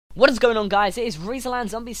What is going on, guys? It is Razorland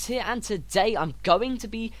Zombies here, and today I'm going to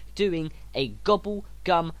be doing a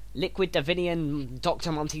Gobblegum liquid divinium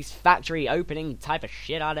Dr. Monty's factory opening type of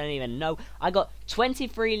shit. I don't even know. I got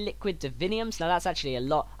 23 liquid diviniums. Now that's actually a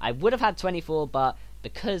lot. I would have had 24, but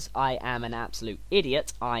because I am an absolute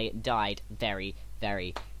idiot, I died very,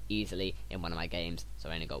 very easily in one of my games. So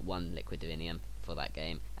I only got one liquid divinium for that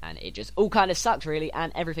game, and it just all kind of sucked really,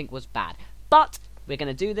 and everything was bad. But we're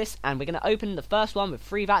going to do this, and we're going to open the first one with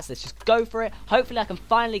 3 vats. Let's just go for it. Hopefully I can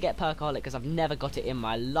finally get Perkaholic, because I've never got it in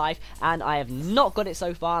my life, and I have not got it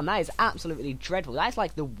so far, and that is absolutely dreadful. That is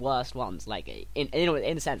like the worst ones. Like, in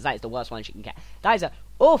a sense, that is the worst ones you can get. That is an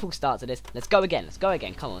awful start to this. Let's go again. Let's go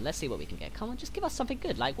again. Come on, let's see what we can get. Come on, just give us something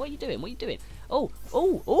good. Like, what are you doing? What are you doing? Oh,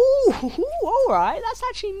 alright. That's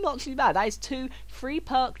actually not too bad. That is 2 free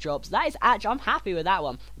perk drops. That is actually, I'm happy with that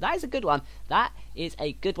one. That is a good one. That is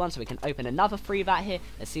a good one. So we can open another free vat here.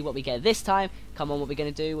 Let's see what we get this time. Come on, what we're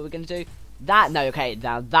going to do? What we're going to do? That, no, okay,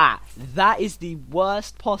 now that is the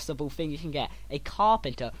worst possible thing you can get. A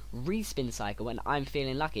carpenter respin cycle when I'm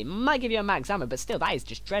feeling lucky. Might give you a max ammo, but still, that is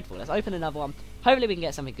just dreadful. Let's open another one. Hopefully we can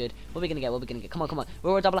get something good. What are we going to get? What are we going to get? Come on, come on.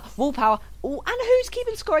 We're a doubler. Wall power. Oh, and who's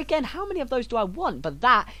keeping score again? How many of those do I want? But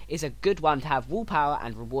that is a good one to have. Wall power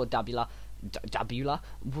and reward doubler.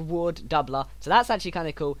 Reward doubler. So that's actually kind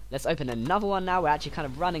of cool. Let's open another one now. We're actually kind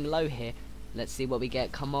of running low here. Let's see what we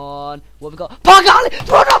get. Come on. What have we got? Perkaholic!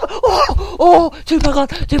 Oh, 2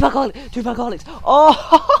 Perkaholics. Oh,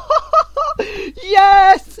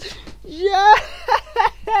 yes!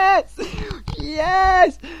 Yes!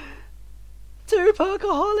 Yes! 2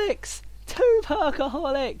 Perkaholics! 2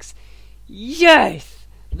 Perkaholics! Yes!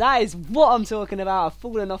 That is what I'm talking about. I've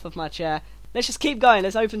fallen off of my chair. Let's just keep going.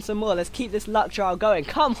 Let's open some more. Let's keep this luck trial going.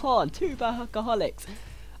 Come on, 2 Perkaholics.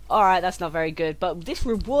 Alright, that's not very good, but this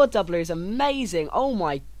reward doubler is amazing. Oh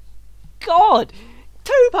my god!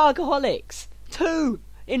 2 Perkaholics! 2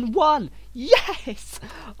 in 1! Yes!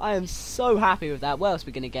 I am so happy with that. What else are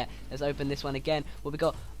we going to get? Let's open this one again. What we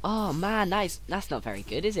got? Oh man, that's not very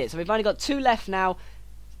good, is it? So we've only got 2 left now.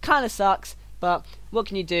 Kind of sucks, but what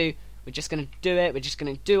can you do? We're just going to do it. We're just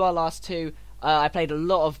going to do our last 2. I played a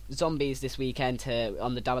lot of zombies this weekend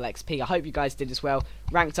on the double XP. I hope you guys did as well.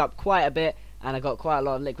 Ranked up quite a bit. And I got quite a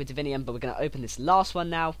lot of liquid divinium, but we're going to open this last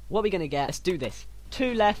one now. What are we going to get? Let's do this.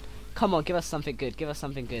 2 left. Come on, give us something good. Give us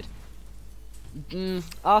something good.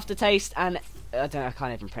 Aftertaste, and I don't know, I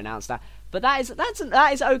can't even pronounce that. But that is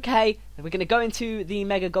okay. We're going to go into the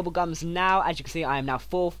Mega Gobblegums now. As you can see, I am now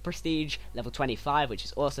 4th Prestige, level 25, which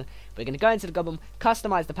is awesome. We're going to go into the Gobblegum,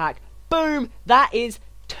 customize the pack. Boom! That is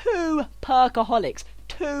 2 Perkaholics.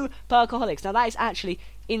 2 Perkaholics. Now that is actually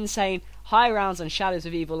insane. High rounds and Shadows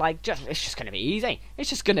of Evil, like, it's just gonna be easy. It's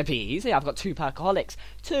just gonna be easy. I've got 2 Perkaholics.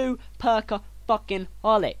 2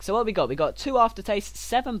 Perka-fucking-holics. So what we got? We got 2 Aftertaste,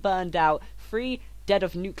 7 Burned Out, 3 Dead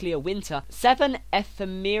of Nuclear Winter, 7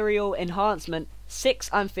 Ephemeral Enhancement, 6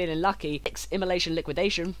 I'm Feeling Lucky, 6 Immolation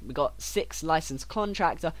Liquidation, we got 6 Licensed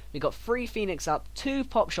Contractor, we got 3 Phoenix Up, 2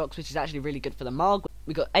 Pop Shocks, which is actually really good for the Marg,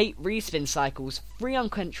 we got 8 Respin Cycles, 3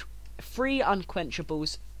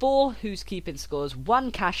 Unquenchables, 4 Who's Keeping Scores,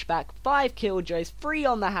 1 Cashback, 5 Killjoys, 3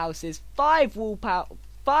 On the Houses, 5 Wall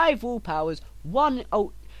Powers, 1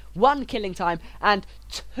 Killing Time, and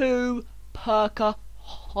 2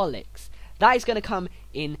 Perkaholics. That is going to come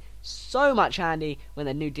in so much handy when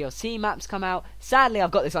the new DLC maps come out. Sadly, I've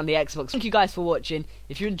got this on the Xbox. Thank you guys for watching.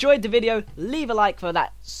 If you enjoyed the video, leave a like for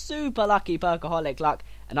that super lucky Perkaholic luck,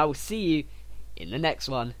 and I will see you in the next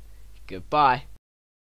one. Goodbye.